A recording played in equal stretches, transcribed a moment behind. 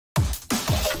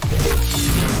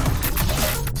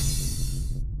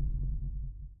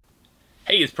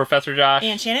Hey, it's Professor Josh.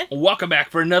 And Shannon. Welcome back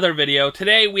for another video.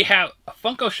 Today we have a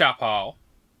Funko Shop haul.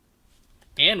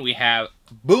 And we have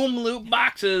BoomLoot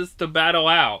boxes to battle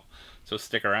out. So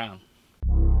stick around.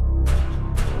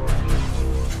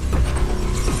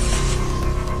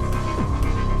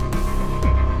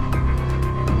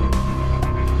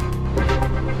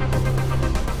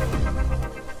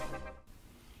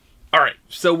 Alright,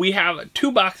 so we have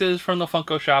two boxes from the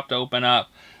Funko Shop to open up.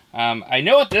 I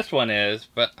know what this one is,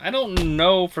 but I don't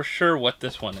know for sure what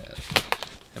this one is.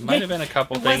 It might have been a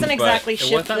couple things, It wasn't exactly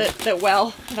shipped that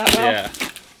well. Yeah.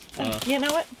 You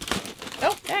know what?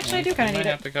 Oh, actually I do kind of need it.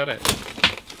 I have to cut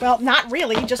it. Well, not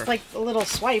really, just like a little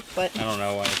swipe, but... I don't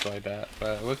know why it's like that,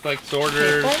 but it looks like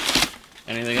sorters.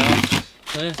 Anything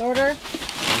else? Sorter.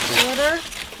 Sorter.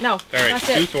 No, Alright, that's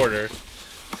two it. sorters.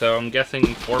 So I'm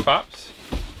guessing 4 pops?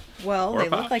 Well, 4 they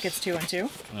pops? look like it's 2 and 2.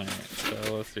 Alright,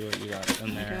 so let's see what you got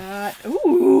in there.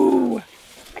 Ooh!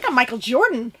 I got Michael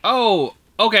Jordan! Oh!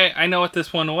 Okay, I know what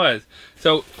this one was.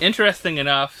 So, interesting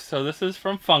enough, so this is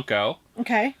from Funko.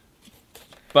 Okay.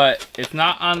 But it's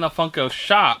not on the Funko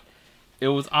Shop. It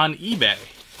was on eBay.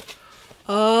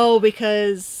 Oh,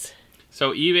 because...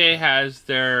 So eBay has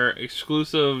their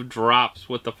exclusive drops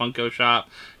with the Funko Shop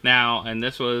now, and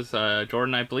this was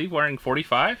Jordan, I believe, wearing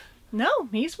 45? No,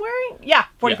 he's wearing... Yeah,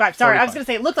 45. Yeah, Sorry, 45. I was going to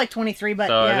say it looked like 23, but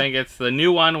So yeah. I think it's the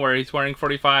new one where he's wearing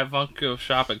 45, Funko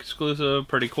Shop exclusive.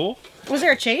 Pretty cool. Was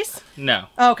there a chase? No.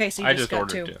 Oh, okay, so you I just got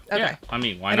ordered 2. two. Okay. Yeah, I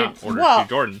mean, why not order 2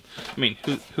 Jordan? I mean,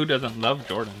 who doesn't love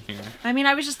Jordan here? I mean,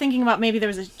 I was just thinking about maybe there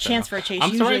was a chance for a chase.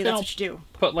 I'm Usually sorry that's what you do.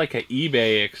 Put like an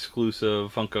eBay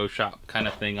exclusive Funko Shop kind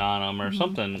of thing on him or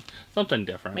something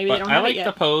different. Maybe but they don't I have it like yet.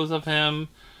 the pose of him.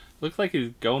 Looks like he's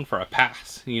going for a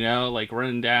pass, you know, like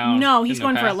running down. No, he's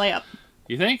going for a layup.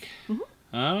 You think?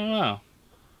 Mm-hmm. I don't know.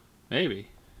 Maybe.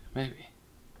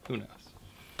 Who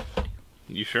knows?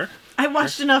 You sure? I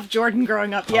watched enough Jordan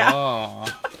growing up, yeah. Oh,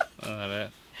 it.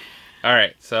 All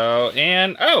right, so,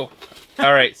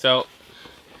 alright, so,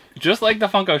 just like the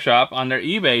Funko Shop, on their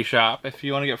eBay shop, if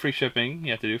you want to get free shipping, you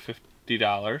have to do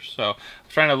 $50. So, I'm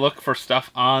trying to look for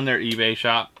stuff on their eBay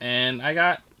shop, and I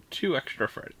got 2 extra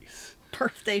Freddys.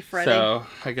 Birthday Freddy. So,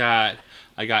 I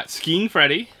got Skiing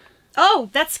Freddy. Oh,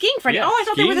 that's Skiing Freddy. Yeah, oh, I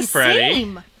thought they were the Freddy,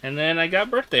 same. And then I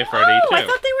got Birthday Freddy, too. I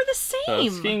thought they were the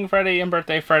same. So, Skiing Freddy and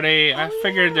Birthday Freddy, I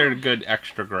figured they're good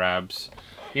extra grabs.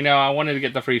 You know, I wanted to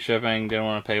get the free shipping, didn't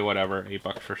want to pay whatever,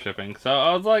 $8 for shipping. So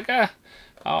I was like,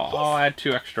 I'll add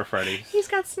 2 extra Freddys. He's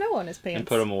got snow on his pants. And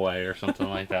put them away or something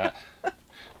like that.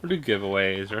 Or do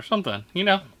giveaways or something. You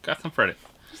know, got some Freddy.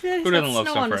 Who doesn't love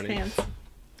some Freddy?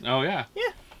 Oh, yeah.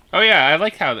 Yeah. Oh, yeah, I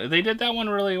like how they did that one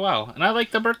really well. And I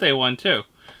like the birthday one, too.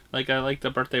 Like, I like the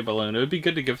birthday balloon. It would be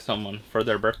good to give someone for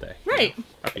their birthday. Right. You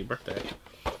know? Happy birthday.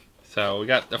 So, we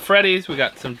got the Freddys. We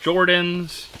got some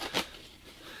Jordans.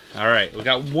 All right. We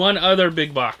got one other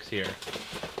big box here.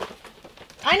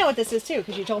 I know what this is, too,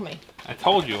 because you told me. I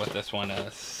told you what this one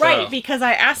is. So, right, because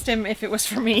I asked him if it was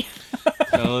for me.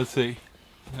 So, let's see.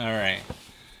 All right.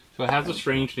 So, it has a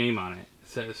strange name on it. It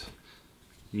says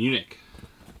Munich.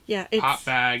 Yeah, it's...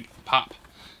 Pop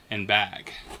and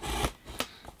bag.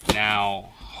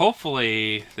 Now,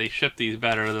 hopefully, they ship these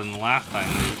better than the last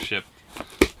time they shipped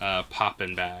pop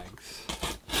and bags.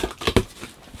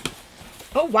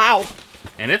 Oh, wow.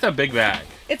 And it's a big bag.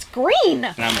 It's green.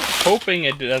 And I'm hoping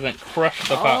it doesn't crush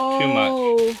the pop too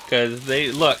much. Because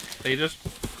they just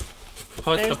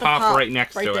put the pop right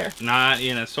next to it. Not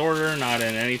in a sorter, not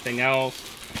in anything else.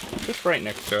 Just right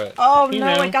next to it. Oh, no,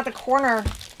 I got the corner.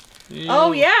 Yeah.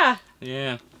 Oh, yeah.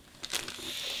 Yeah.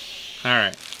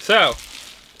 Alright, so,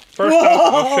 first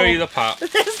off, I'll show you the pop.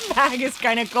 This bag is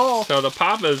kind of cool. So the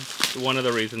pop is one of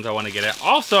the reasons I want to get it.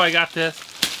 Also, I got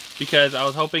this because I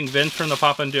was hoping Vince from the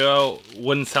Poppin' Duo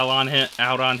wouldn't sell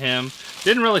out on him.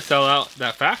 Didn't really sell out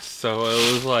that fast, so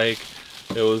it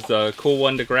was a cool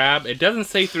one to grab. It doesn't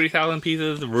say 3,000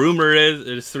 pieces. The rumor is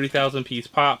it is 3,000 piece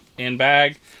pop and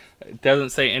bag. It doesn't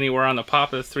say anywhere on the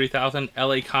pop it's 3,000.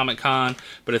 LA Comic Con,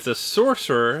 but it's a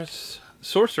sorceress,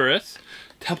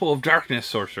 Temple of Darkness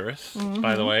sorceress,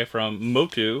 by the way, from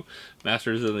Motu,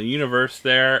 Masters of the Universe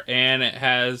there, and it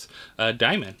has a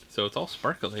diamond, so it's all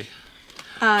sparkly.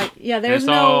 Yeah, there's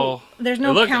no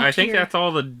look, count I think here. that's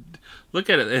all the,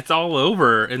 look at it, it's all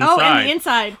over inside. Oh, and the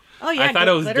inside. Oh, yeah, I thought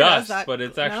it was glitter dust, but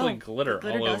it's actually glitter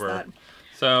all does over. that.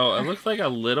 So it looks like a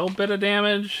little bit of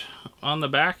damage on the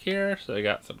back here, so they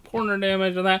got some corner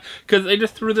damage on that, because they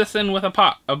just threw this in with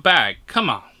a bag. Come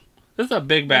on. This is a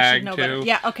big bag, too. Better.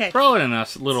 Yeah, okay. Throw it in a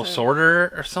little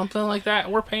sorter or something like that.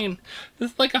 We're paying,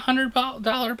 this is like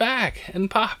 $100 bag in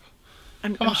pop.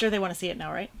 I'm sure they want to see it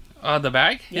now, right? The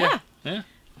bag? Yeah. Yeah.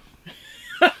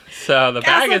 So the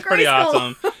bag is pretty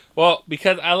awesome. Well,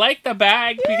 because I like the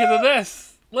bag because of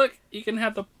this. Look, you can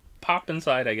have the Pop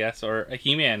inside, I guess, or a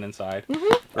He-Man inside. Or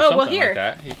something like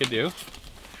that you could do.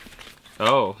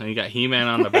 Oh, and you got He-Man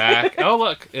on the back. Oh,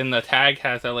 look, and the tag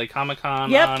has LA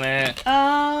Comic-Con on it.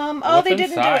 Oh, they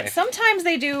didn't do it. Sometimes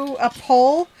they do a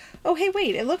poll. Oh, hey,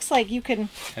 wait, it looks like you can...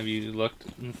 Have you looked?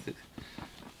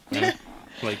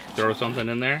 Like, throw something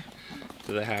in there?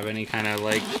 Does it have any kind of,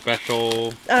 like,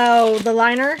 special... Oh, the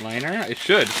liner? Liner? It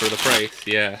should, for the price,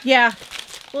 yeah. Yeah.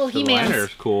 Little He-Man. The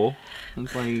liner's cool.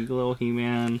 It's like a little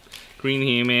He-Man, green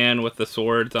He-Man with the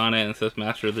swords on it, and it says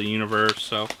Master of the Universe,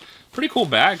 so pretty cool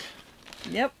bag.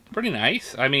 Yep. Pretty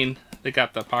nice. I mean, they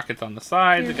got the pockets on the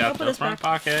sides, they got the front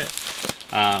pocket.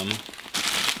 I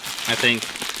think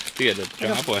they did a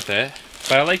job with it.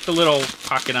 But I like the little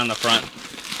pocket on the front.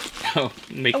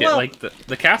 Make it like the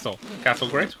Castle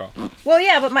Grayskull. Well,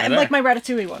 yeah, but like my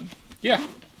Ratatouille one. Yeah.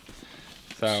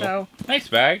 So nice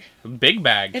bag. Big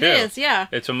bag, too. It is, yeah.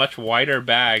 It's a much wider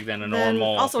bag than a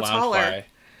normal also taller. Loungefly.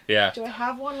 Yeah. Do I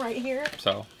have one right here?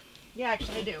 So. Yeah,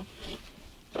 actually I do.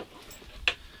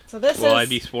 So this will I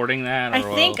be sporting that, or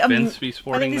will Vince be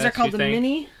sporting this? I think these are called the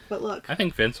mini, but look. I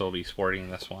think Vince will be sporting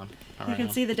this one. You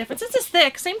can see the difference. It's as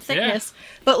thick, same thickness,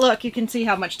 but look, you can see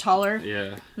how much taller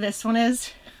this one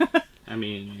is. I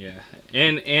mean, yeah.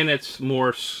 And it's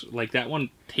more, like, that one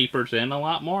tapers in a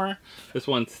lot more. This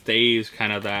one stays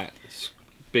kind of that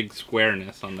big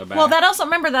squareness on the back. Well, that also,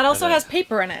 remember, that also has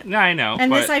paper in it. No, I know.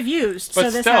 And this I've used, but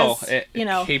so this still, has, it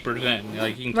tapers in,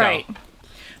 like, you can right. tell.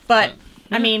 But,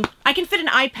 I mean, I can fit an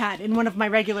iPad in one of my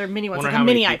regular mini ones, like a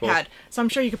mini iPad. So I'm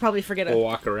sure you could probably forget it. We'll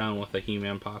walk around with a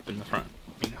He-Man Pop in the front,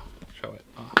 you know, show it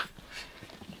off.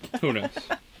 Who knows?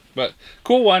 But,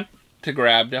 cool one to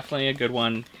grab. Definitely a good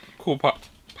one. Cool pop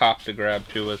to grab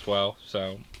too as well.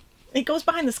 So it goes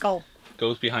behind the skull.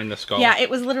 Goes behind the skull. Yeah, it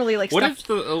was literally like what stuffed. Is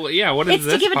the what is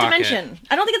this? It's to give it pocket? dimension.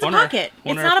 I don't think it's a pocket.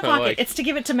 It's not a pocket. It's to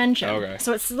give it dimension. Okay.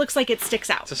 So it looks like it sticks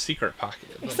out. It's a secret pocket.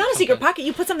 It's not a secret pocket.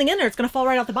 You put something in there, it's gonna fall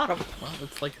right out the bottom. Well,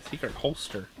 it's like a secret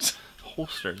holster.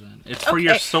 Holster then. It's for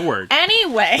your sword.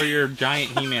 Anyway. For your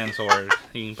giant He-Man sword.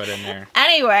 You can put in there.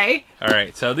 Anyway.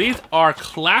 Alright, so these are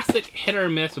classic hit or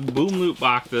miss BoomLoot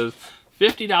boxes.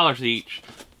 $50 each.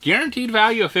 Guaranteed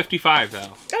value of $55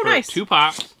 though. Oh, nice. 2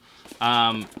 pops.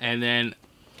 And then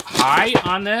high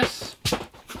on this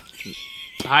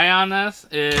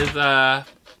is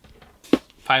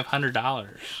 $500.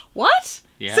 What?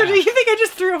 Yeah. So do you think I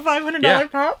just threw a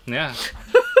 $500 pop? Yeah.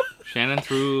 Shannon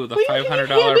threw the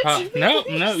 $500 pop.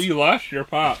 No, you lost your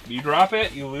pop. You drop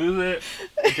it, you lose it.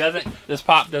 It doesn't. This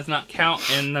pop does not count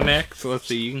in the mix. Let's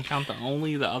see. You can count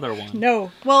only the other one.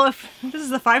 No. Well, if this is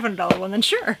the $500 one, then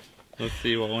sure. Let's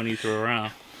see what one he threw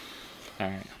around. All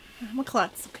right. I'm a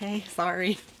klutz. Okay,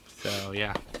 sorry. So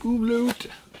yeah, BoomLoot.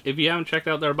 If you haven't checked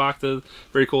out their boxes,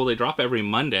 very cool. They drop every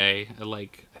Monday at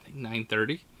like I think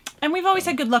 9:30. And we've always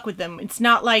had good luck with them. It's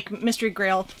not like Mystery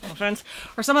Grail, no offense,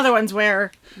 or some other ones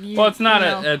where well, it's not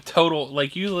a total,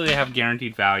 like usually they have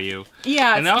guaranteed value.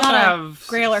 Yeah, and it's they also not have a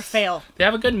Grail or fail. They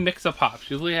have a good mix of pops.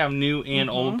 Usually have new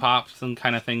and old pops and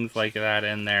kind of things like that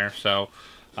in there. So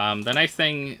the nice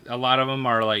thing, a lot of them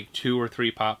are like 2 or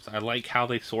 3 pops. I like how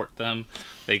they sort them.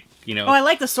 They, you know. Oh, I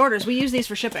like the sorters. We use these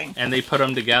for shipping. And they put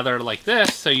them together like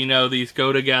this, so you know these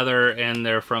go together and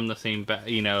they're from the same batch.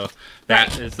 You know,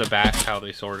 that is the batch how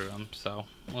they sorted them. So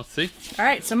let's see. All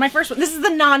right, so my first one. This is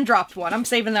the non-dropped one. I'm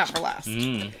saving that for last.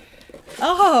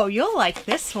 Oh, you'll like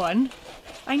this one.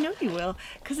 I know you will,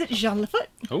 because it's Jean Lafoot.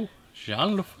 Oh,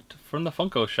 Jean Lafoot from the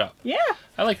Funko shop. Yeah.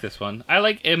 I like this one. I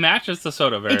like it. Matches the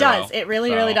soda very well. It does. It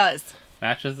really, really does.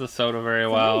 Matches the soda very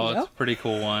well. It's a pretty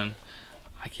cool one.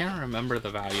 I can't remember the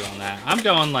value on that. I'm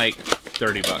going like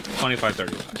 $30, $25,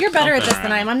 $30. You're better at this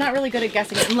than I am. I'm not really good at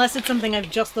guessing it, unless it's something I've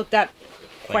just looked at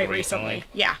quite recently.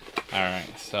 Yeah. All right.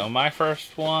 So my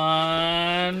first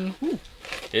one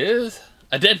is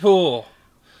a Deadpool.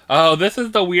 Oh, this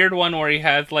is the weird one where he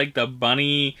has like the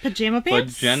bunny pajama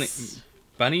pants.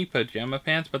 Bunny pajama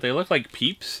pants, but they look like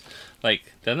Peeps.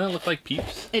 Like, doesn't it look like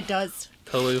Peeps? It does.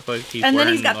 Totally looks like Peeps. And then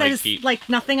he's got this like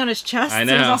nothing on his chest. I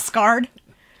know. So he's all scarred.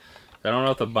 I don't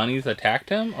know if the bunnies attacked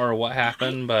him or what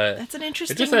happened, but that's an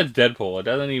interesting. It just says Deadpool. It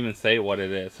doesn't even say what it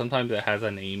is. Sometimes it has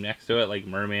a name next to it, like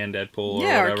Merman Deadpool or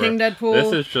whatever. Or King Deadpool.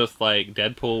 This is just like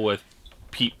Deadpool with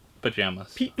Peep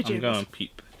pajamas. Peep pajamas. I'm going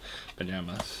Peep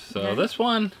pajamas. So this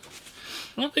one,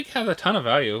 I don't think has a ton of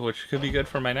value, which could be good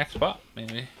for my next pop,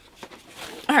 maybe.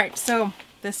 All right, so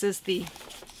this is the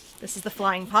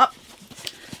flying pop.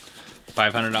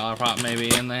 $500 pop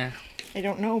maybe in there. I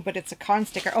don't know, but it's a con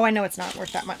sticker. Oh, I know it's not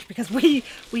worth that much because we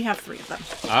have 3 of them.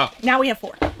 Oh. Now we have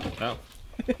 4. Oh.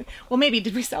 Well, maybe.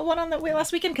 Did we sell one on the way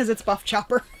last weekend? Because it's Buff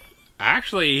Chopper.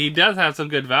 Actually, he does have some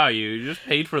good value. You just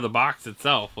paid for the box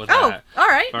itself with Oh, that. all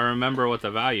right. If I remember what the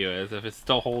value is, if it's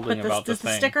still holding But about the does the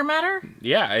same. sticker matter?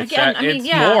 Yeah, it's, Again, I mean, it's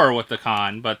yeah. more with the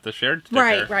con, but the shared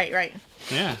sticker. Right.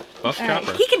 Yeah, buff All right.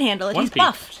 chopper. He can handle it. One He's piece.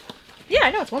 buffed. Yeah,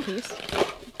 I know it's one piece.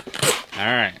 All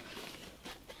right.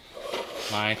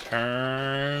 My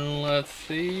turn. Let's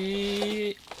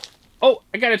see. Oh,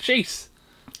 I got a chase.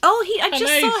 Oh, I just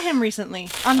nice. saw him recently.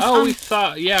 We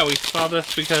saw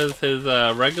this because his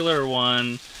regular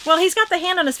one. Well, he's got the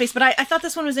hand on his face, but I thought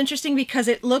this one was interesting because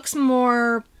it looks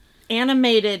more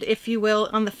animated, if you will,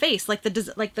 on the face, like the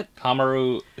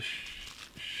Kamaru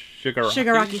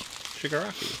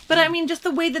Shigaraki. But I mean, just the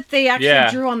way that they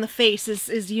actually drew on the face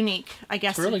is unique, I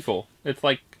guess. It's really cool. It's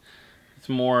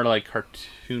more like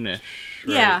cartoonish.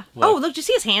 Right? Yeah. Like, oh, look! Do you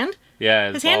see his hand? Yeah,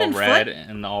 it's his hand all and red foot?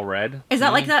 and all red. Is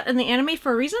that like that in the anime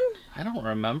for a reason? I don't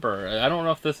remember. I don't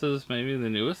know if this is maybe the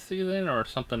newest season or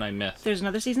something I missed. There's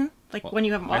another season, when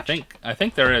you haven't watched. I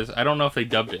think there is. I don't know if they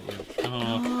dubbed it yet.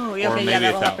 Oh, yeah, or okay, maybe yeah, that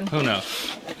it's will out. happen. Who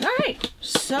knows? All right,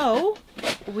 so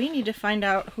we need to find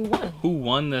out who won. Who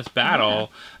won this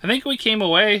battle? Yeah. I think we came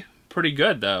away pretty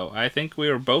good, though. I think we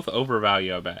were both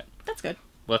overvalued, I bet. That's good.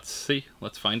 Let's see.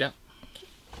 Let's find out.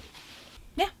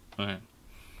 Yeah. All right.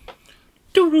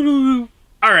 Doo-doo-doo-doo.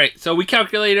 All right, so we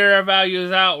calculated our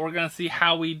values out. We're going to see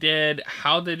how we did.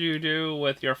 How did you do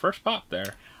with your first pop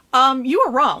there? You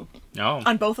were wrong. Oh.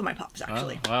 On both of my pops,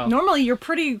 actually. Oh, wow. Normally, you're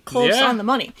pretty close on the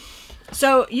money.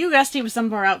 So, you guessed he was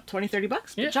somewhere out $20-30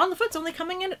 bucks. But John the Foot's only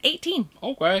coming in at 18.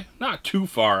 Okay, not too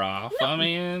far off. No. I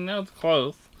mean, that was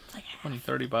close. Like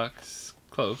 $20-30 bucks.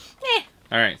 Close. Eh.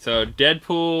 All right, so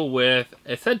Deadpool with,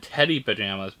 it said teddy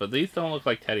pajamas, but these don't look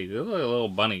like teddies. They look like little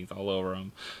bunnies all over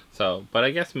them. So, but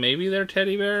I guess maybe they're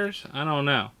teddy bears? I don't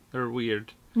know. They're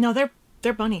weird. No,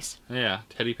 they're bunnies. Yeah,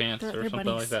 teddy pants or something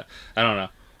bunnies. like that. I don't know.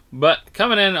 But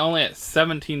coming in only at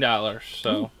 $17,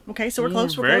 so. Okay, so we're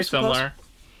close. We're very close. similar. We're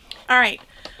close. All right.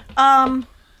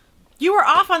 You were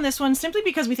off on this one simply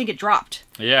because we think it dropped.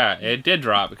 Yeah, it did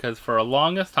drop because for the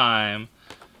longest time,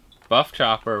 Buff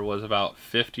Chopper was about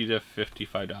 $50 to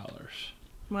 $55.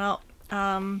 Well,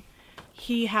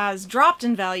 he has dropped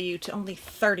in value to only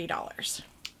 $30.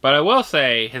 But I will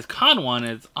say his con one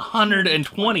is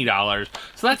 $120,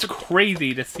 so that's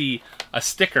crazy to see a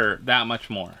sticker that much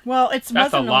more. Well, it that's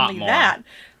wasn't a lot only more. that.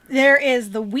 There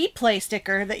is the We Play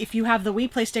sticker that if you have the We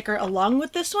Play sticker along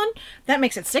with this one, that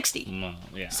makes it 60. Well,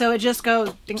 yeah. So it just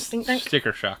goes ding, ding, ding.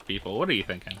 Sticker shock, people. What are you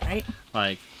thinking? Right.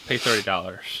 Like, pay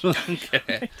 $30.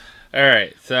 Okay. All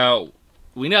right, so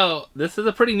we know this is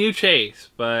a pretty new chase,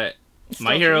 but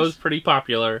My Hero is pretty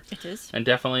popular. It is. And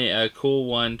definitely a cool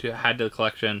one to add to the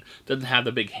collection. Doesn't have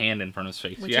the big hand in front of his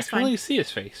face. Which you is actually really see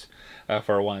his face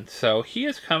for once. So he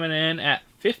is coming in at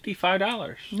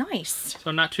 $55. Nice.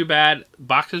 So not too bad.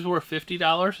 Boxes were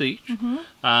 $50 each.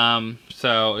 Mm-hmm.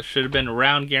 So it should have been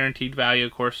around guaranteed value.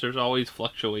 Of course, there's always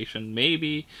fluctuation,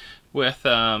 maybe with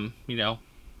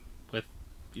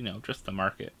just the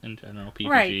market in general,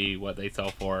 PPG, what they sell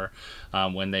for,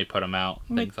 when they put them out,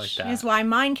 things like that. Which is why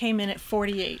mine came in at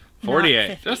 48.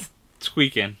 48, just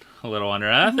squeaking a little under.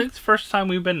 I think it's the first time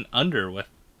we've been under with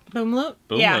BoomLoot?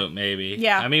 BoomLoot, maybe.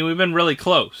 Yeah. I mean, we've been really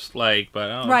close, but I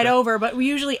don't know. Right over, but we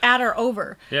usually add our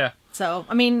over. Yeah. So,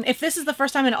 I mean, if this is the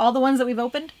first time in all the ones that we've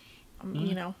opened, and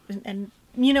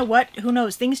you know what? Who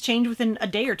knows? Things change within a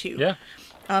day or two. Yeah.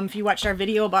 If you watched our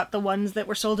video about the ones that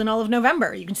were sold in all of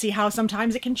November, you can see how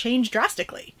sometimes it can change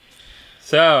drastically.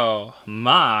 So,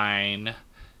 mine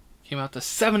came out to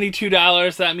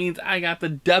 $72. That means I got the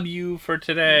W for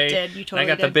today. You did. You totally I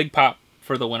got did. the big pop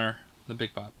for the winner. The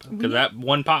big pop. Because that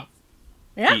one pop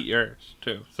beat yours,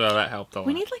 too. So that helped a lot.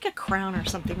 We need like a crown or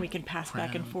something we can pass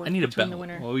back and forth I need a between belt. the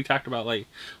winner. Well, we talked about like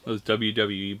those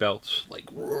WWE belts. Like,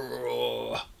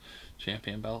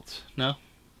 champion belts. No?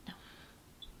 No.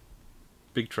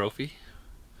 Big trophy.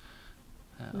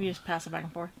 We just pass it back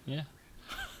and forth. Yeah.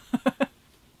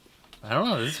 I don't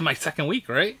know. This is my second week,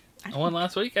 right? I won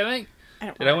last week, I think.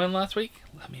 Did I win last week?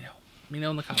 Let me know. Let me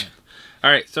know in the comments.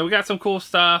 All right, so we got some cool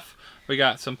stuff. We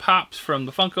got some pops from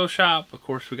the Funko shop. Of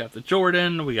course, we got the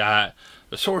Jordan. We got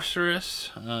the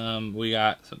Sorceress. We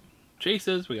got some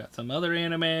chases. We got some other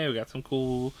anime. We got some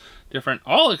cool, different,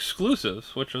 all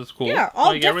exclusives, which was cool. Yeah, all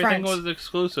like different. Everything was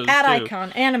exclusive. Ad too,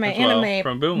 Icon, anime,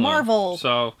 from BoomLoot. Marvel.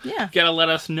 So yeah, you gotta let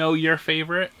us know your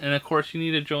favorite, and of course, you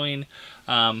need to join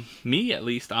me at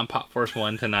least on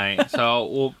PopFourceOne tonight.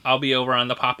 So I'll be over on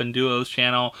the Pop and Duos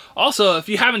channel. Also, if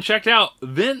you haven't checked out,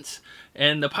 Vince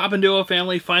and the Pop and Duo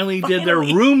family finally did their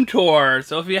room tour.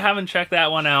 So if you haven't checked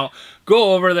that one out,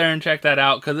 go over there and check that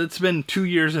out, because it's been 2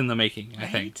 years in the making, I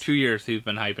think. 2 years he's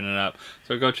been hyping it up.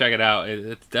 So go check it out.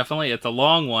 It's a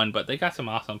long one, but they got some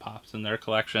awesome pops in their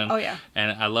collection. Oh, yeah.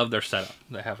 And I love their setup.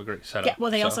 They have a great setup. Yeah,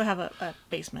 well, they also have a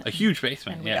basement. A huge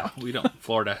basement, We don't.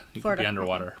 Florida, you could be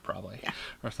underwater, probably. Yeah.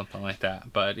 Or something like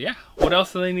that. But yeah, what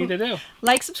else do they need to do?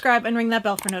 Like, subscribe, and ring that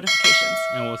bell for notifications.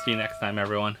 And we'll see you next time,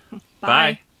 everyone.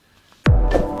 Bye. Bye.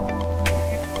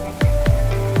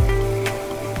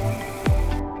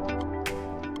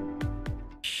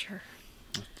 Sure.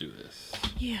 Let's do this.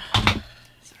 Yeah.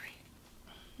 Sorry.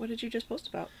 What did you just post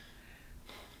about?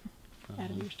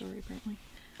 Added your story, apparently.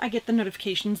 I get the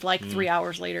notifications like 3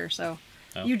 hours later, so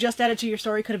you just added to your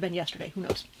story. Could have been yesterday. Who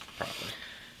knows? Probably.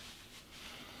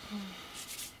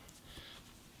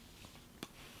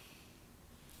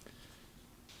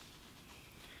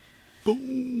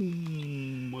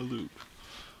 BoomLoot.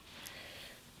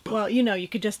 Well, you know, you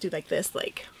could just do like this,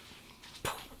 like,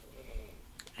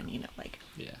 and you know, like.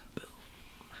 Yeah.